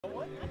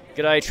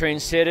G'day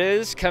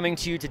trendsetters, coming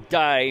to you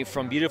today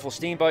from beautiful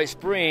Steamboat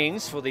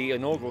Springs for the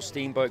inaugural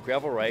Steamboat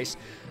Gravel Race.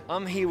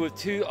 I'm here with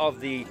two of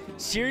the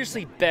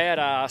seriously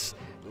badass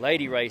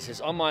lady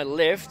racers. On my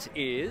left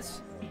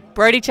is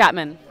Brodie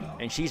Chapman.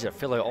 And she's a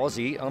fellow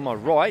Aussie. On my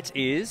right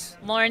is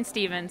Lauren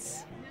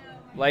Stevens.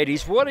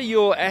 Ladies, what are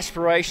your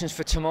aspirations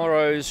for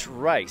tomorrow's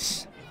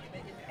race?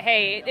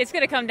 Hey, it's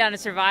going to come down to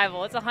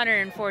survival. It's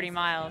 140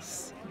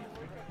 miles.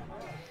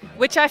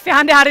 Which I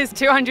found out is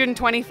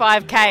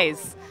 225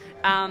 Ks.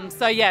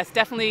 So yes,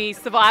 definitely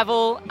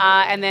survival,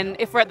 and then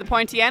if we're at the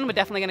pointy end, we're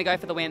definitely going to go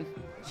for the win.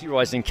 She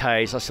rides in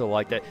Ks, I still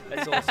like that.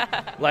 That's awesome.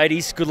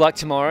 Ladies, good luck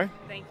tomorrow.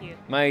 Thank you.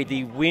 May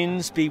the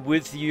winds be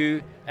with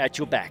you at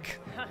your back.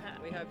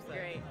 We hope so.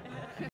 Great.